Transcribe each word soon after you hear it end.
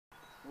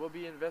we'll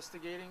be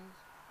investigating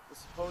the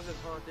supposed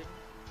haunting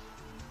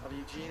of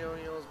Eugene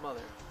O'Neill's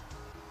mother,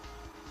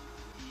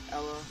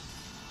 Ella,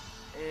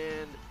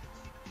 and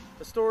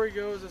the story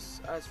goes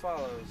as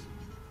follows.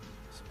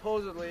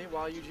 Supposedly,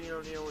 while Eugene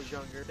O'Neill was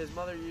younger, his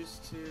mother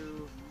used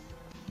to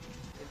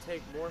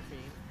intake morphine.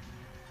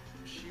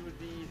 She would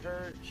be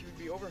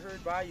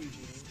overheard by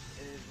Eugene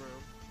in his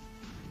room,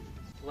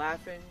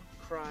 laughing,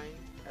 crying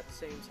at the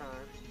same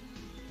time,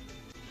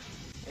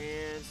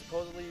 and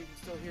supposedly you can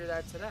still hear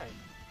that today.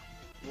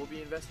 We'll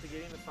be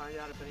investigating to find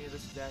out if any of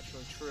this is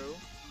actually true,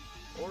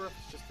 or if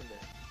it's just a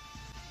myth.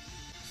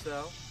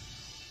 So,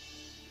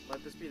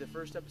 let this be the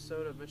first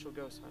episode of Mitchell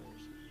Ghost Hunters.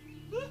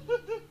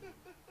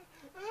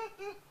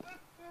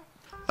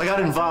 I got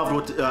involved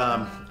with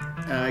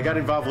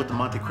the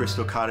Monte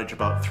Cristo Cottage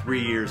about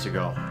 3 years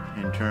ago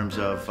in terms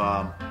of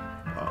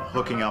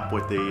hooking up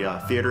with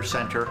the theater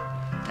center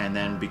and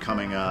then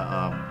becoming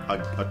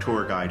a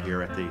tour guide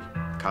here at the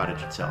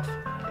cottage itself.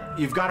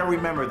 You've got to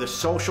remember the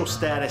social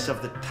status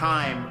of the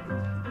time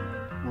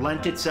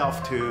lent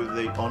itself to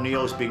the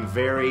O'Neills being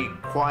very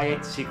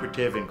quiet,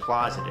 secretive, and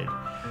closeted.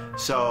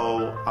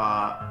 So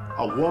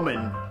a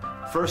woman,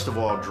 first of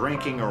all,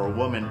 drinking, or a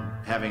woman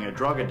having a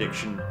drug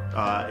addiction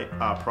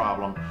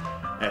problem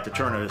at the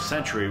turn of the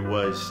century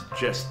was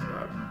just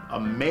a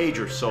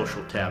major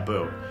social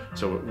taboo.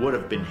 So it would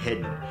have been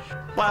hidden.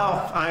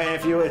 Well,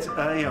 if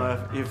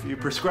you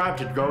prescribe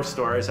to ghost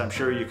stories, I'm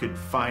sure you could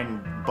find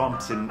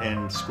bumps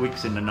and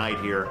squeaks in the night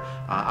here.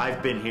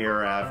 I've been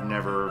here. I've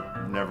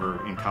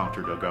never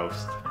encountered a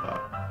ghost.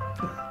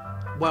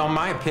 Well,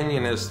 my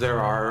opinion is there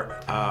are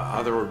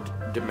other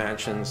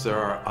dimensions, there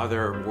are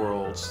other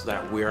worlds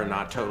that we are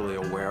not totally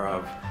aware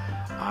of.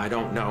 I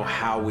don't know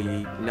how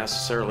we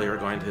necessarily are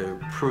going to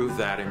prove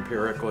that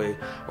empirically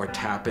or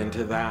tap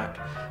into that,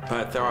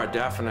 but there are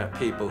definite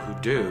people who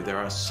do. There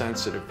are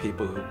sensitive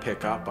people who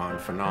pick up on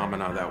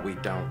phenomena that we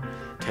don't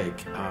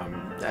take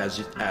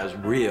as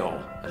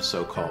real, as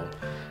so-called.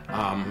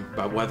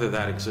 But whether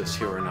that exists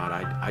here or not,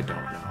 I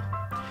don't know.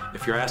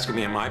 If you're asking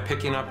me, am I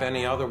picking up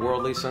any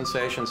otherworldly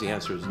sensations? The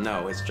answer is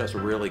no. It's just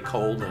really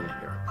cold in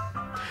here.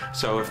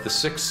 So if the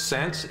sixth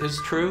sense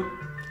is true,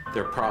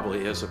 there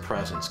probably is a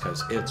presence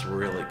because it's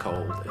really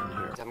cold in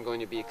here. I'm going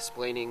to be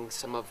explaining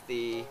some of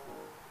the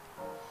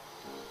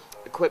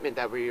equipment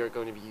that we are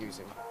going to be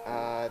using.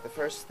 The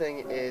first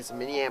thing is a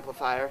mini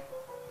amplifier,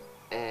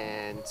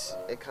 and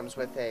it comes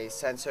with a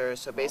sensor.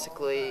 So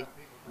basically,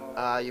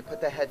 you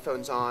put the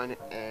headphones on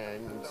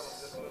and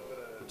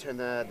you turn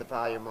the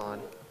volume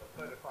on,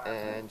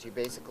 and you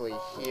basically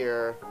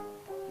hear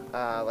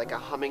like a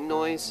humming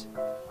noise,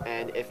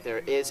 and if there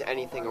is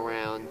anything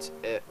around,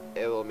 it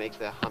will make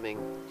the humming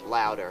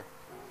louder,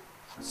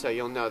 so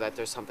you'll know that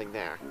there's something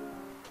there.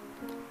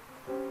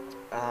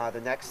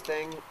 The next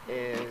thing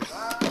is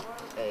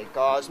a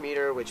gauze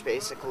meter, which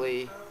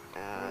basically,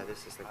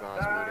 this is the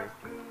gauze meter,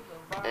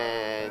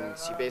 and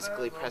you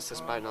basically press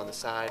this button on the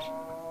side,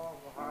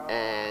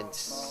 and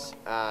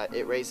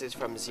it raises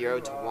from 0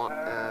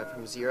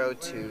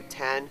 to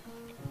 10,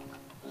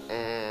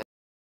 and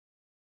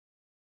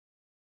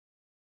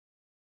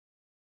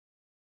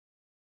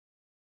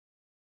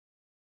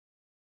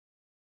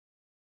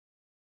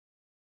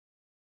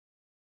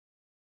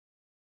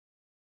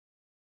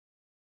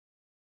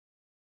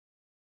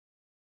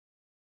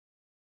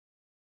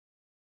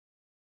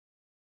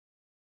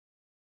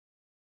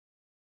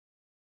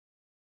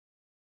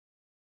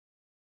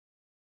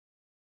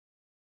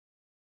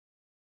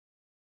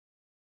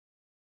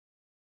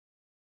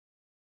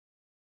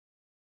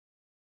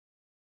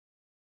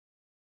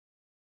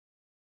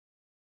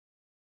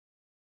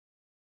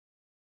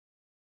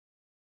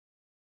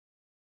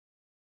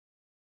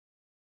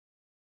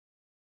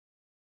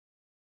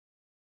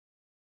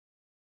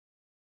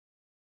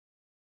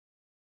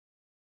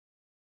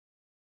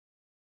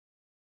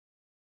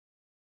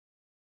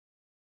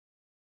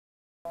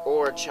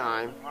or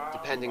chime,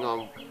 depending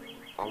on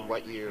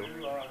what you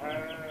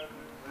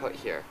put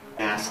here.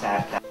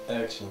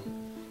 Action.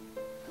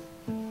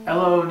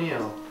 Ella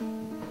O'Neill,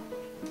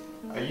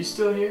 are you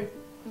still here?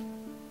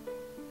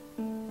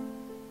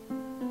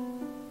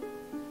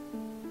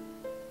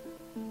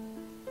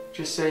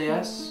 Just say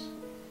yes,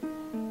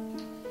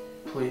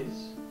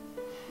 please.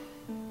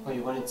 Well,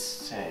 you wouldn't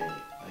say,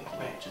 like,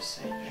 wait, just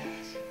say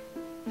yes.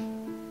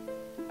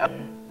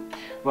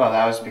 Well,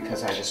 that was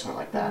because I just went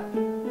like that.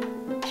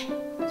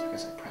 That's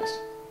because I pressed.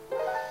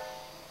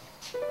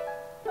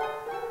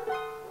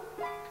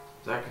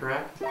 Is that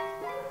correct?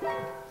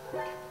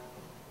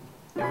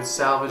 It was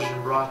salvaged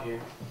and brought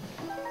here.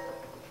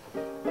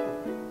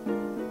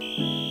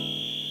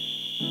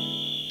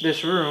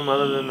 This room,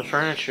 other than the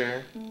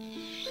furniture,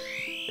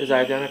 is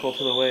identical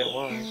to the way it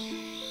was.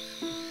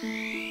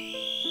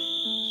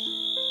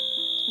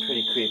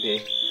 Pretty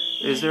creepy.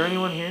 Is there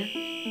anyone here?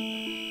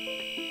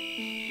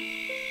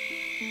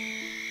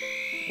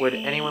 Would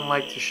anyone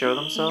like to show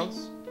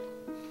themselves?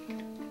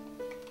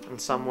 In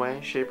some way,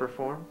 shape, or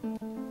form?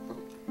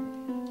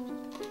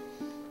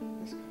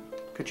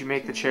 Could you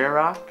make the chair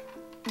rock?